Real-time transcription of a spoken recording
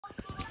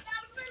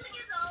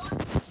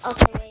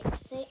Okay, wait.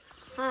 Say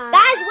hi.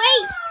 Guys,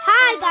 wait.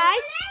 Hi,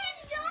 guys.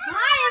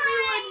 Hi,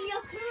 everyone. We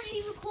are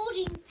currently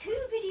recording 2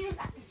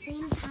 videos at the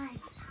same time.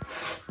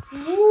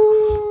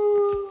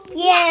 Woo.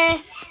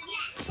 Yeah.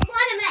 Come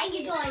on, I'm letting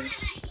you join.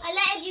 I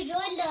letting you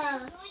join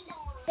the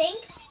thing.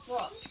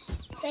 What?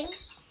 Thing?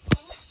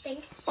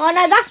 Oh,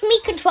 no, that's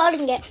me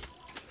controlling it.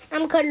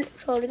 I'm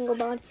controlling the board.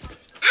 Aaron,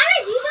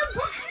 you don't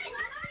put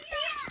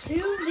 2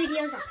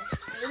 videos at the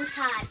same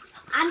time.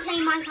 I'm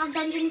playing Minecraft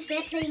Dungeons.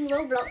 They're playing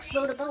Roblox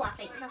Build a Bow, I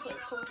think. That's what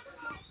it's called.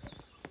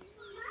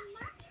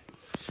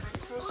 I'm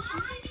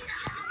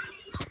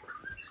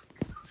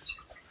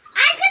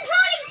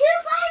controlling 2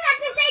 phones at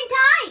the same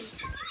time.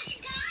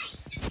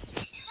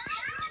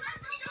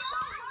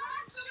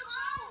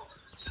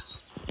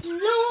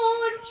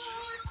 Launch.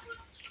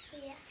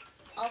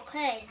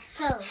 Okay,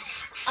 so,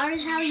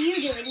 Aris, how are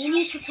you doing? You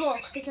need to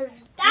talk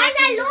because... Guys,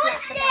 I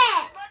launched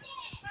it.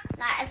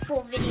 Like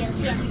 4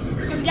 videos, yeah.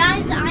 So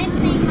guys, I'm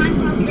playing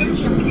Minecraft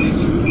Dungeons.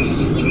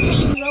 He's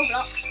playing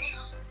Roblox.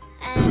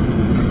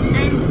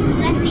 And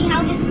let's see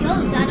how this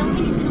goes. I don't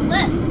think it's gonna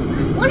work.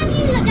 One of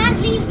you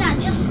guys leave that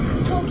just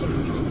talking.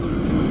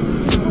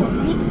 Just talk.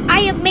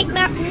 I have make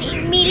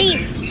me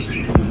leave.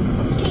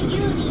 Okay,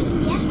 you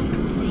leave, yeah?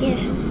 Yeah.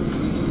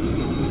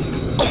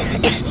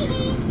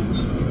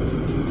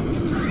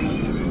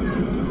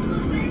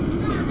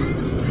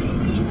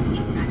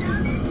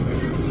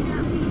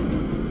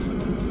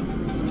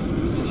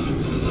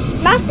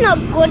 That's not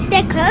good.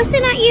 They're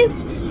cursing at you.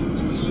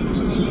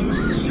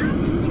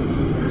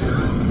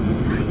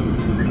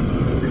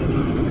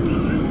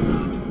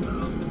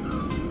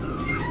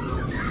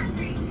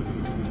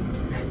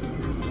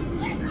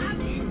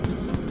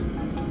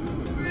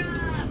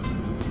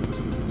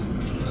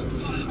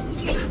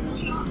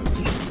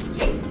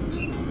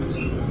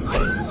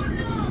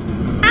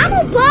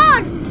 I'm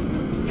born.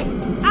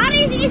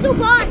 Aris is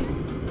born.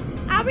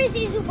 Aris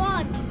is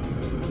born.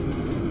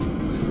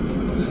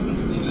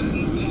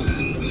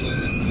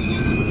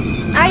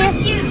 I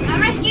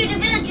rescued a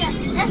villager.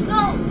 Let's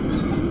go.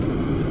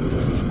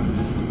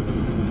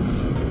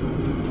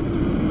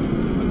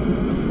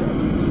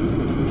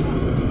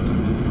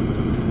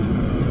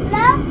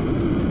 Hello?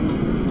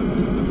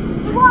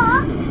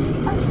 What?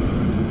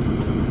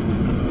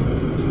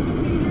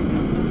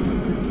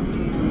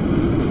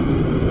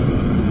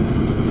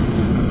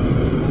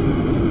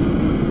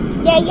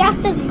 Yeah, you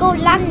have to go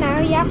land now.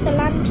 You have to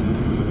land.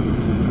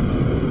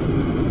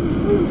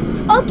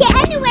 Okay,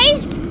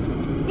 anyways,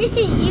 this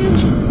is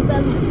YouTube.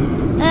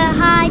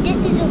 Hi,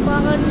 this is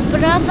Ubaron's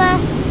brother,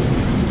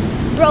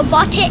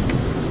 Robotic.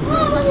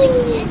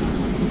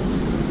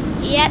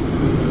 Yep.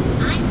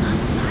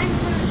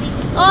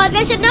 Oh,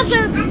 there's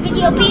another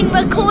video being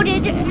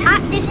recorded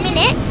at this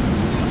minute.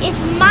 It's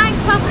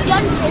Minecraft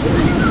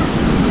Dungeons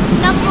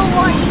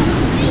 #1.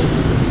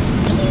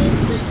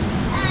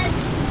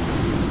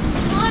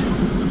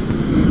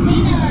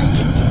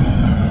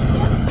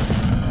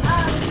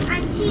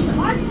 And he's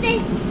on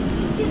this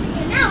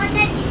video now, and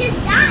then he just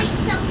died,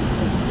 so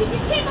he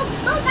just came off the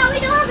boat. Now we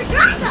don't have a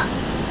driver.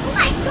 Oh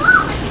my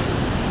god!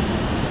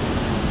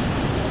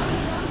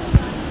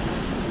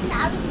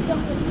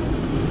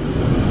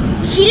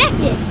 She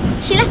left it.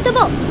 She left the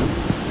boat.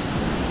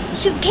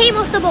 She came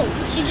off the boat.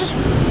 She just...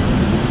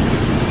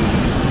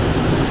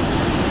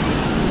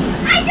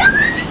 I don't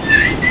have a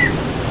driver!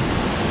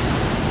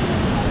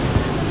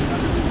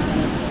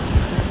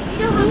 You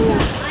don't have to.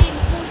 I am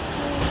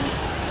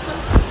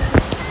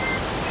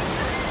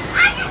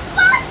I just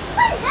want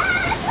my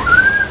head!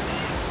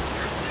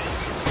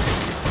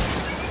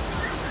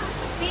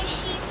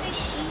 Fishy,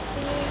 fishy,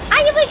 fish.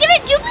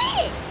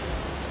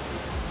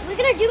 We're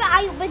gonna do it. We're gonna do it.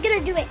 We're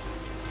gonna do it.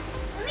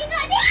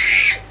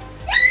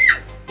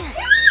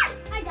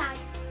 I died.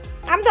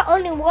 I'm the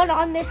only one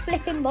on this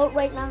flipping boat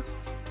right now.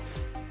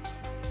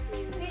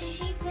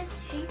 Fishy,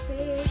 fishy,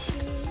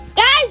 fishy.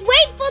 Guys,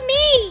 wait for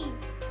me.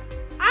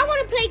 I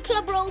want to play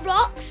Club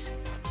Roblox.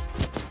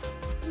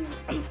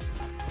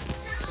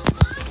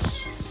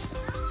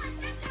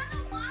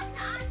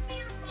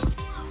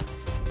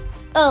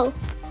 Oh.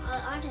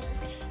 I don't.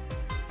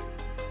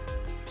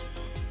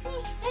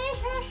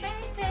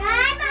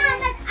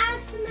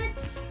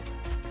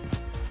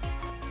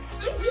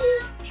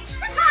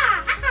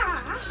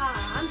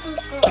 I'm so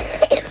strong.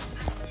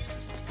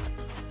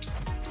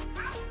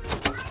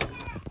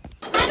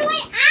 How do I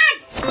add?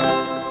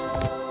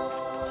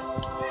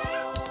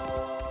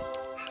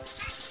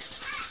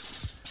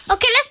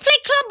 Okay, let's play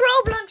Club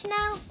Roblox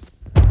now.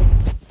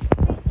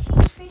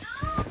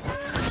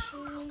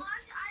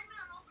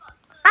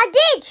 I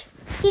did.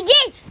 He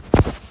did.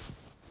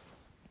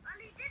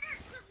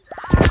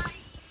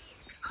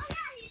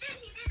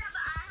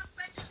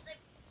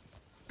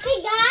 Hey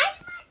guys.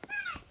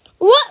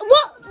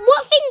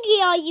 What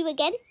thingy are you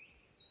again?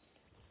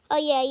 Oh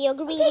yeah, you're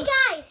green. Hey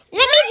guys.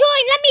 Let me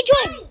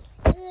join.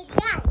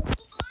 Guys.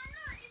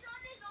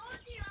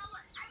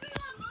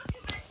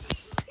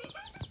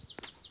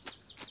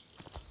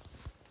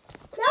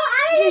 No,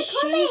 Aaron is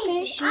coming.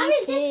 Fishy, Aaron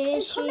is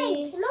fishy.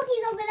 coming. Look,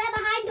 he's over there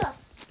behind us.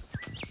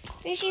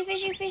 Fishy,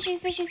 fishy, fishy,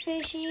 fishy,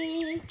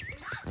 fishy.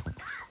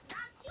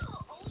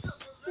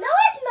 No,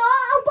 it's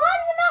not.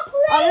 Oban's not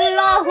playing.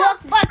 Allahu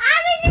Akbar.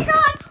 Aris is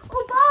on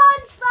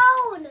Oban's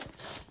phone.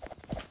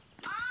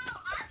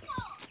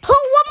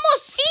 Put one more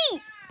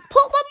seat.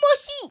 Put one more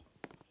seat.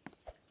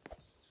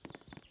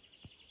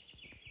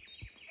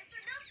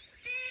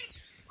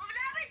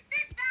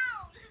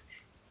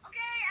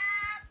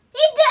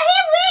 He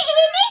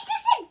needs to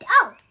sit.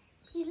 Oh,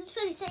 he's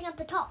literally sitting at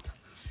the top.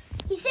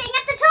 He's sitting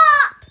at the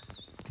top.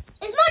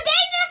 It's more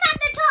dangerous at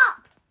the top.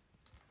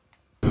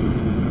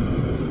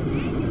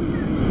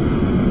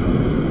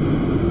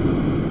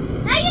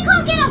 Now you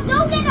can't get off.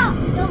 Don't get off.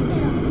 Don't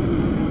get off.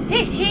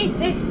 Fishy,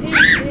 fish,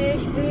 fish,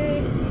 fish,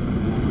 fish.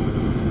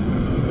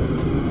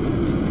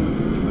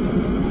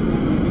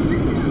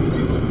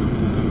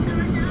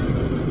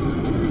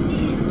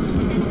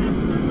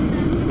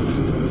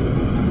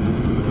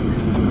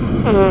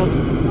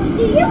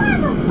 Do you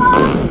have a car?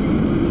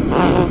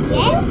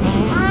 Yes,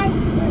 I do.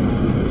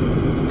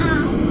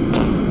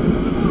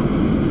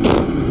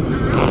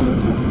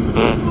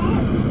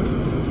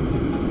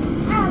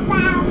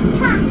 About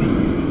top.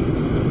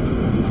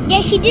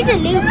 Yeah, she did a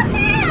loop. What the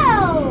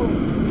hell?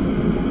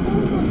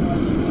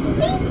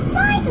 These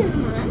spiders,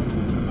 man.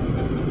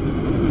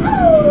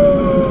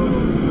 Oh!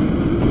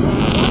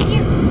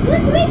 Go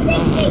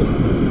 360.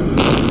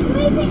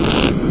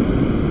 360.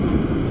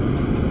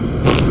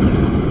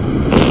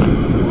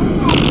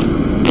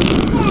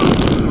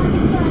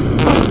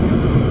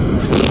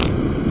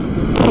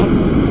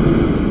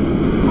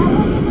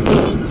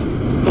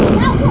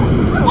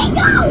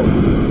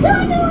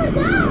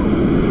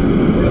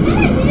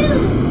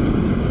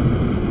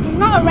 It's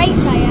not a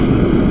racer, yeah.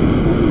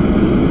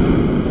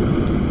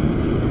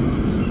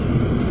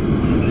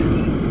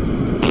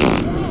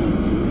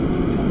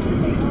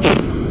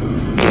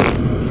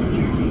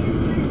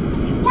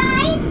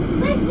 Guys,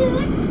 we're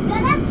soon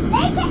gonna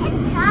make it in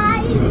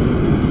time.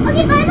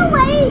 Okay, by the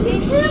way,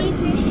 YouTube,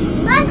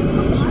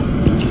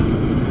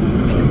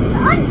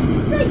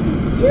 so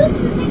two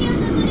videos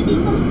are going to be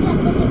posted at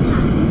the same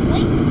time,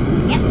 right?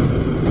 Yes.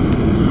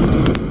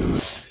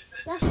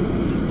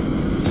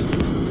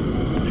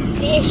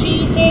 Fishy,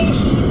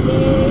 fishy,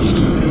 fish.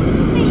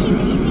 Fishy,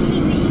 fishy, fishy,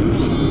 fishy, fishy.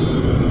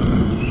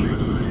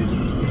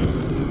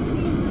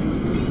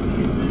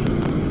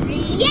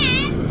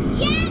 Yeah,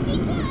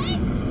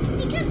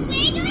 because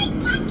we're going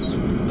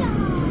Pakistan.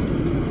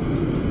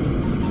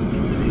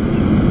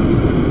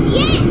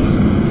 Yeah.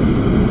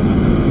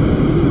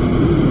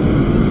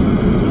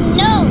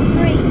 No,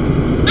 free.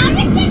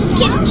 Aris said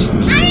no.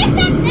 Aris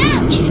said no.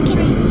 Just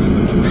kidding.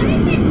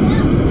 Aris said no.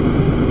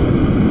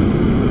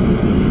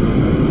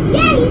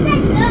 Yeah, he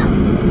said no.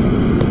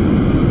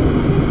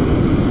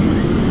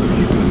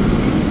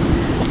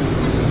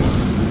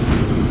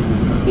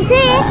 He's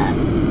here.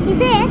 He's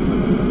here.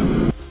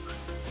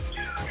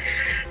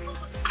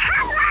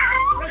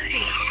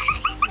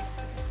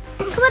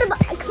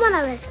 Come on,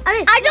 Aris.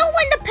 Aris. I don't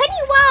want the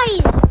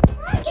Pennywise.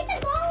 Get the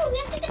goal. We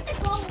have to get the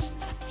goal.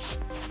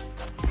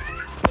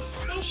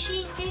 Fishy,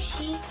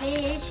 fishy,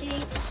 fishy.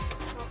 Okay,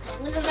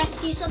 I'm gonna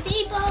rescue some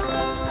people.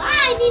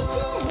 I need to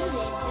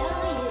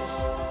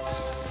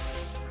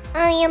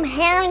I am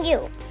helping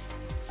you.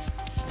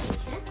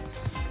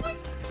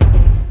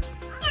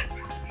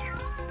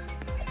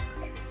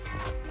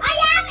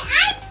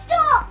 I'm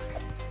stuck.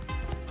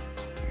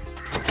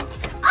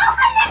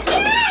 Open the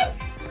chest.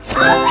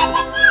 Open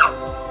the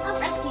chest. I'll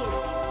rescue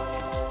you.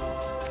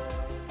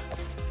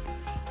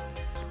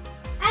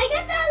 I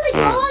got the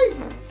gold.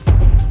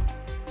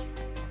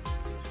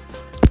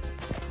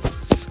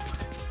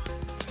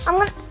 I'm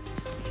gonna.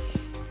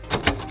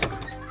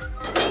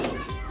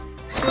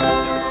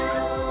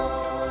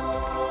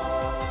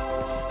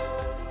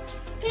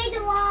 Okay,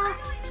 the wall.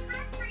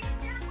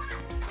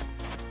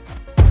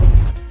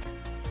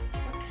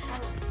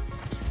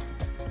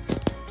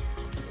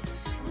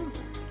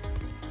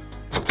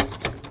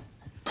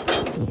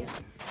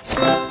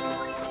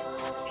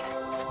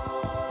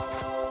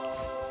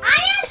 I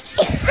have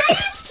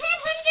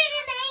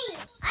 1008.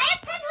 I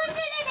have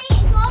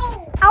 1008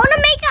 gold. I want to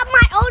make up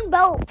my own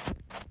boat.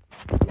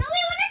 No, we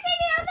want to see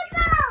the other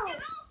boat.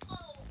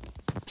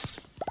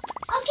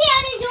 Okay,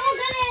 Annie, you're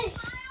gonna.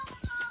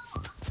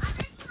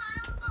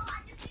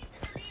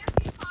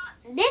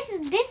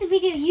 This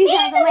video you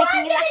guys are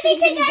making is actually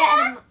going to be better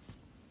than.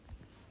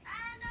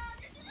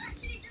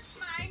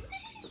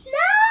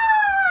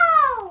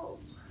 No.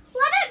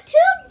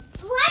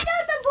 Why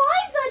don't the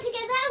boys go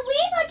together and we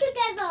go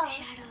together?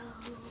 Shadow.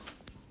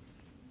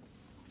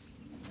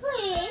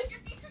 Please.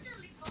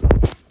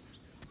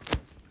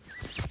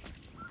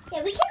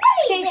 Yeah, we can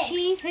delete this.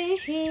 Fishy,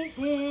 fishy,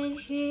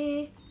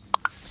 fishy.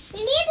 We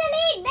need to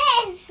delete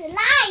this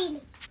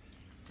line.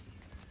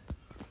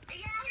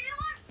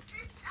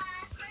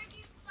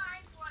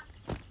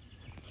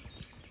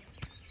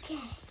 Okay.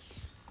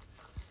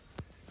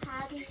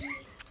 How do you?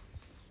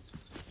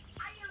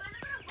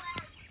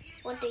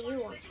 What do you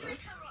want?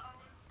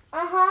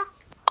 Uh-huh.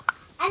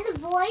 And the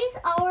boys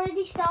are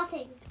already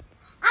starting.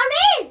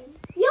 Arin!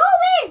 You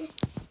win!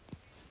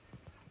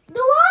 Do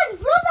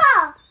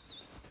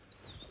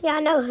Yeah, I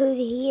know who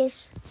he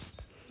is.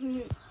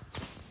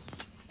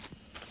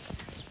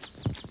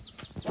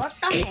 What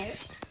the hell?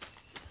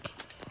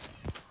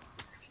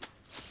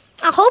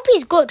 I hope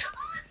he's good.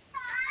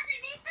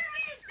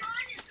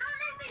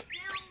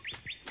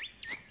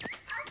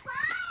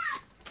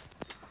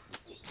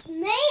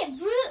 May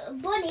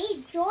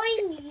Bunny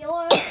join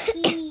your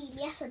team?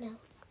 Yes or no?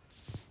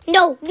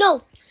 No,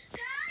 no.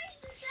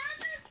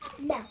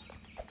 No.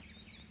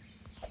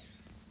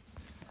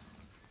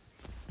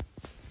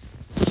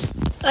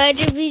 I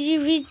did Guys, we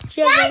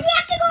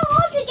have to go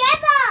all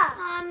together.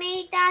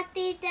 Mommy,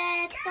 Daddy,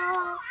 Daddy,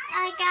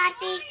 I got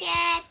the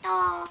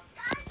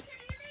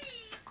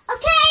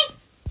Okay,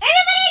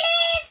 everybody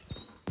leave.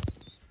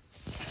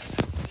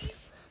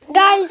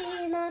 Guys,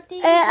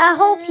 I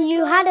hope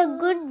you had a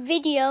good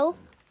video,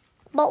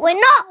 but we're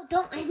not.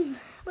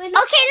 We're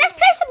not. Okay, let's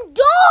play some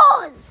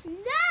doors. No,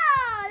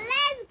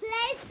 let's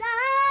play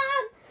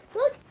some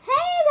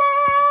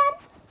Brookhaven.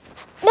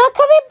 No,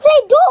 can we play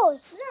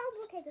doors? No,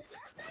 Brookhaven.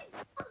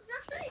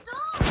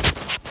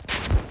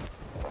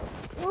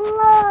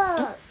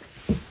 Look.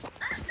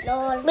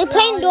 We're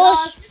playing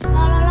doors. You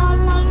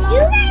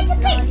guys to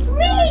pick 3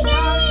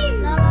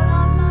 games.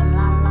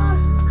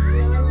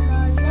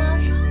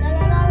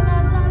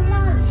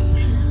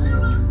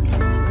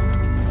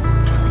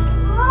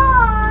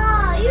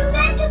 Oh, you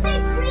get to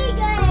pick 3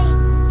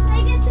 games. I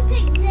get to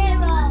pick 0.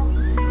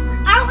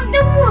 Out of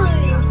the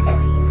woods.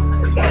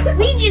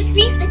 We just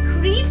beat the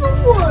creeper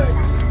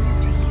woods.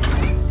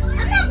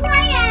 I'm not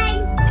playing.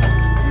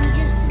 We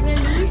just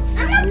released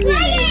some I'm not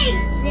playing.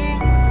 Yeah.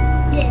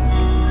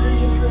 We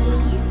just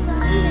released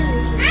some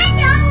villagers. I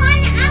don't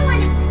want it. I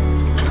want it.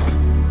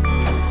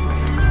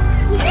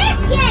 This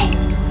game.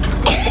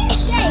 This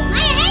game.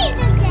 I hate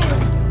this game.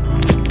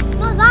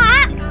 What's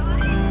that?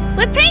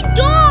 We're playing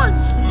doors.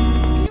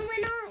 No,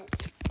 we're not.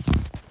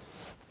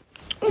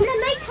 In the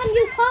nighttime,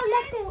 you can't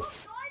let them.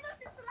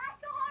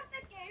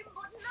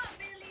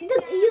 In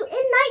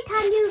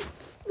nighttime, you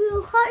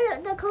can't let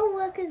the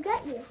co-workers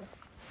get you.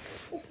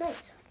 It's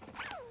nice.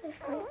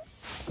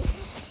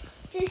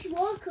 Just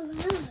walk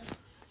around.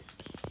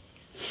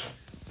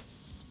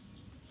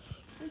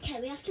 Okay,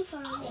 we have to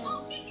follow them.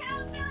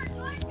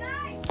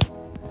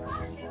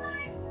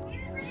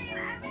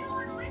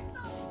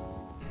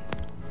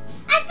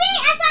 I see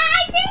you.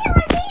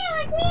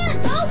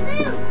 Don't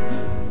move.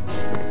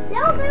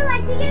 Don't move. I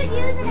see your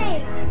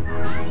username.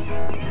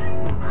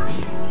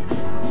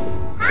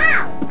 How?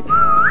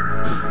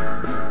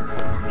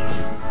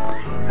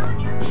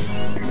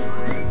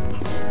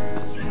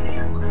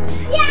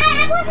 Yeah,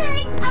 I'm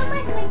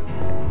whistling.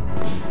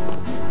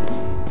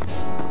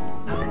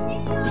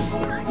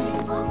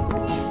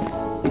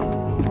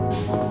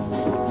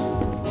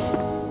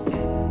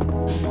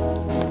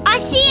 I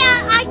see an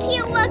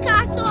IKEA worker. I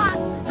saw a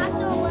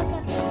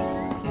worker.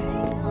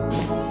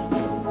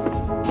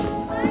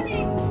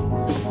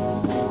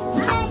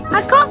 I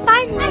can't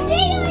find him. I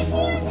see you.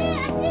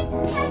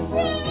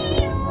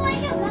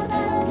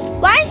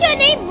 Why is your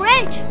name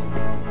Reg?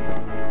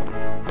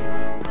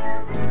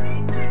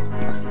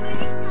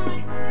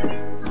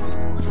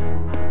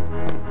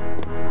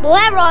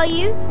 Where are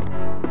you?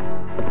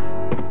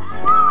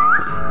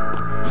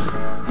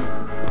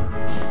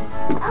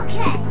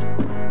 Okay.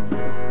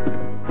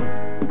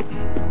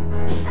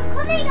 I'm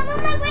coming. I'm on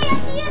my way. I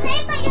see your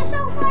name, but you're so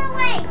far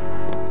away.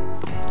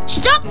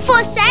 Stop for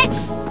a sec.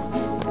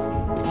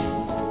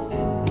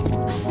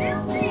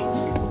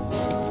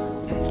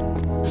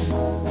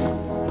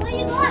 Where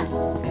you going?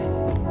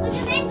 Where's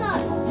your name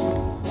gone?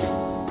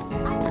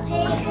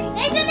 Okay.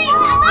 Here's your name. I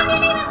found your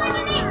name.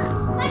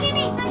 Found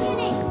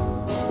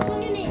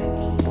your name.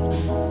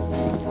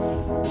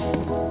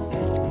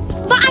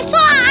 But I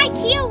saw an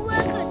IKEA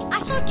worker. I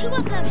saw 2 of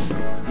them.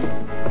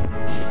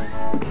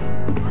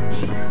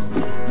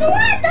 The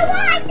one.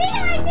 I see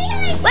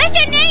you. Where's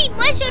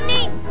your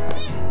name?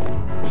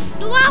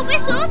 Do I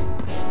whistle?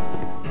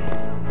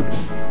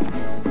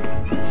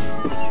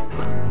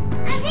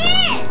 I'm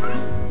here.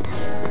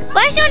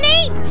 Where's your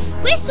name?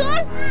 Whistle.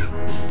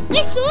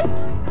 Where's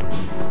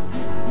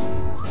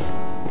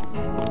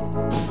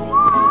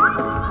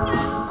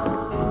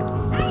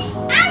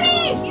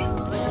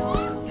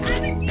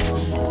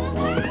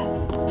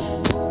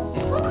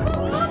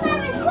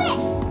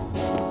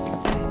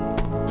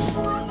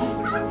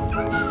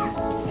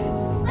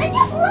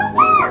your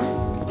brother?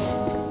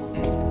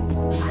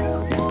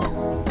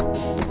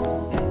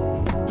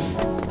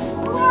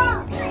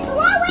 The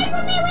wall, wait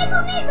for me.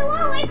 The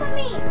wall, wait for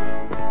me.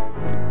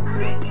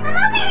 I'm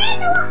over here,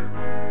 the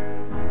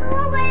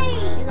wall,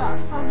 wait. You got a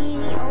soggy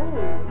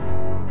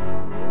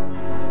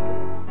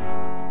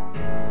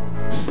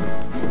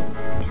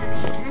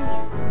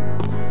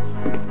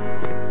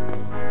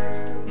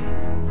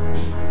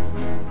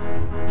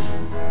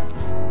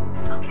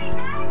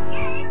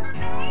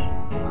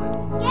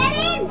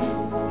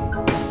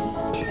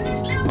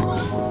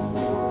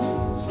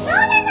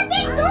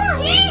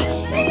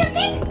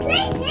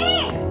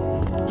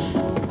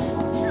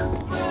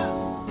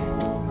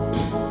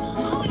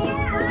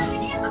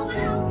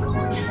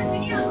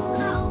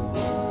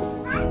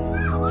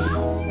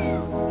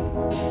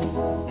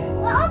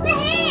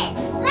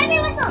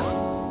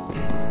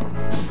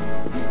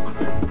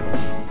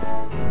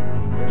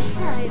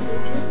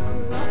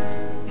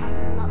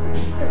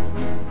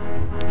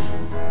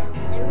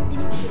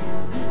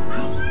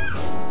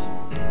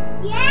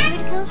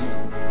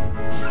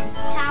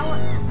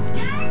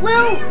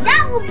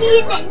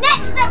in the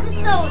next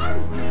episode.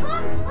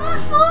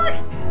 Good.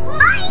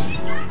 Bye.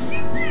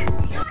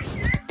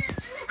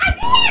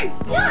 Adrian,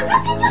 look at your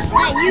brother.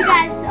 Right, you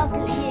guys up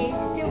here.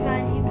 Still,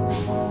 guys, you.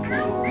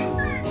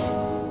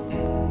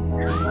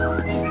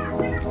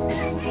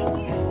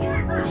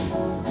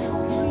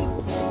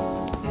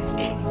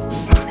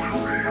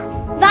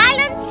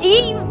 Violence,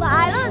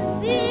 violence.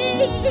 Yeah.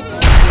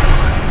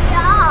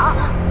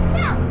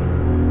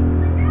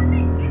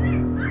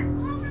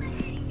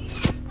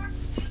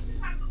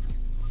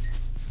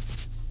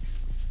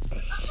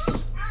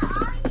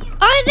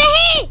 Oh, they're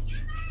here!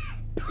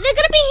 They're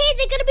gonna be here,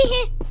 they're gonna be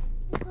here.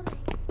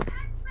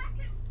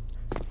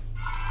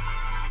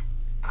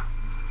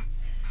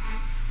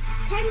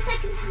 10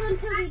 seconds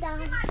until we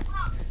die.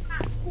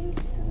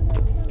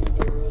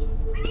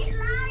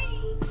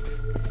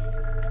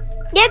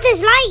 Yeah,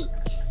 there's light.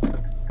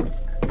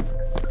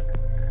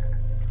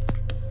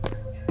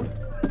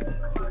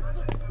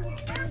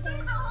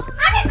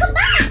 Alice, come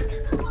back!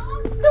 The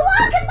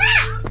wall, come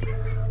back!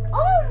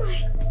 Oh my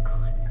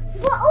god.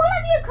 Well, all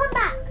of you come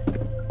back.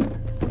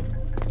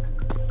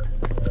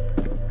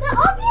 They're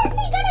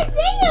obviously gonna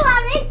see you,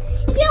 Alice,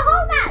 if you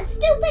hold that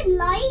stupid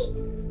light.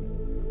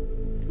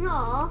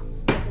 Aww.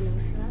 That's a little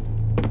sad.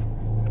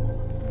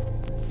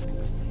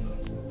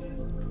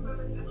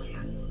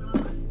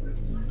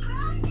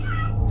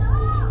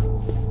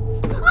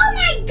 Oh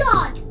my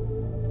god!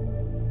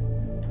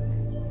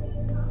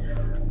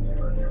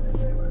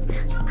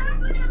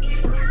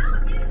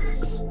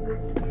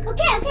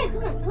 Okay,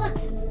 come on.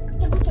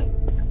 Get back in.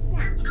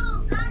 Let's go,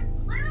 guys.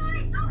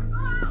 Wait, don't go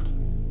out.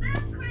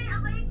 First, create a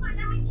waypoint.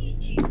 Let me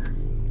teach you.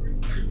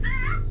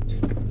 First,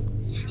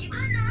 you're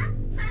gonna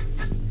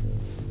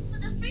put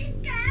the three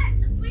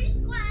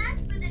squares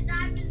with the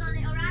diamonds on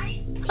it, alright?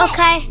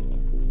 Okay.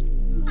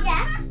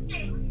 Yeah.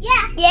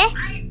 Yeah?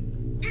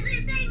 Does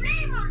it say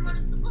name on one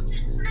of the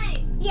buttons'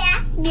 name?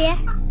 Yeah. Yeah.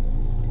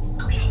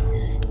 Okay.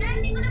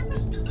 Then you're gonna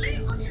press the blue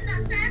button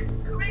that says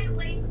create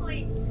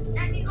waypoint.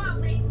 Then you got a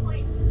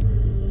waypoint.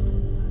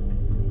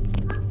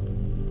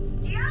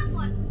 Do you have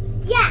one?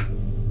 Yeah.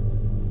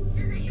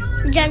 Does it show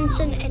on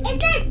Johnson and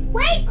It says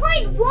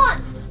waypoint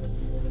 1.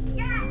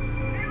 Yeah.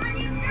 Then when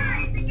you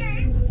die in the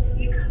game,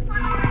 you can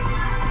follow that.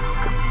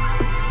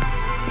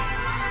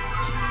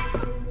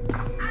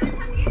 Alice,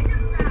 have you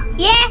done that?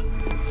 yeah.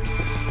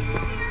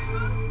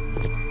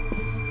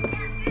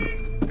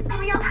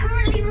 We are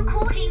currently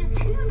recording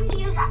 2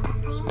 videos at the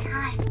same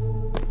time.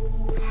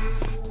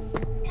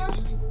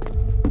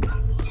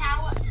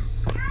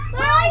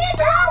 Where are you?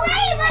 Go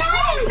away! Where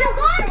are you? You're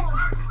gone!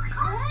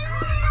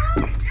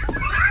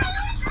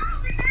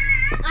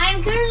 I am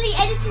currently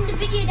editing the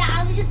video that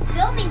I was just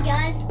filming,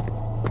 guys.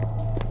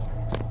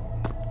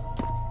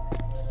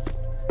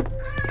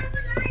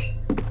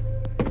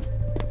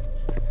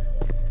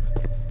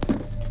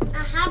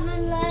 I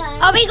haven't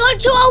learned. Are we going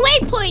to our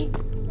waypoint?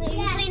 Are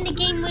you playing The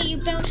game where you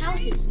build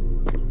houses.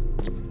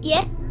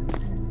 Yeah.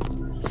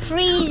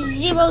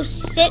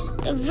 306.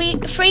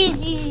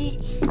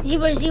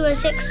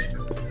 3006.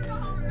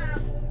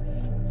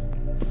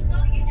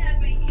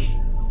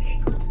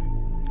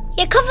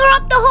 Yeah, cover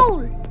up the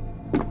hole.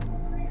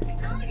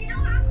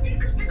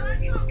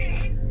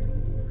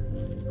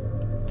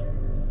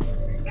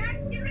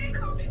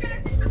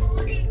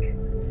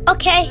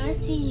 Okay. I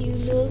see you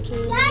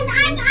looking. Dad,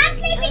 I'm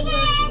sleeping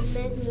here.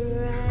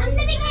 I'm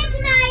sleeping here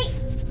tonight.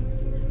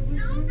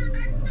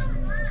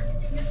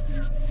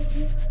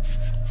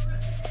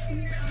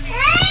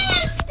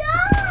 Hey,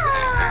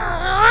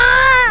 stop!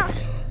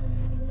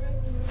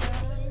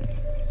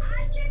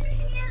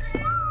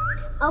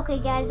 Okay,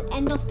 guys,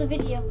 end off the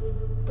video,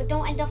 but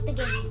don't end off the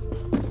game.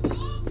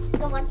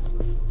 Go on.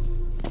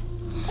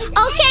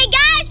 Okay,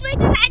 guys, we're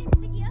gonna end the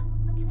video.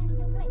 But can I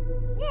still play?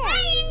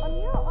 Yeah. On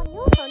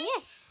your phone,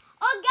 yeah.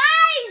 Oh,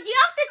 guys, you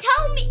have to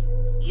tell me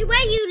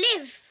where you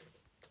live.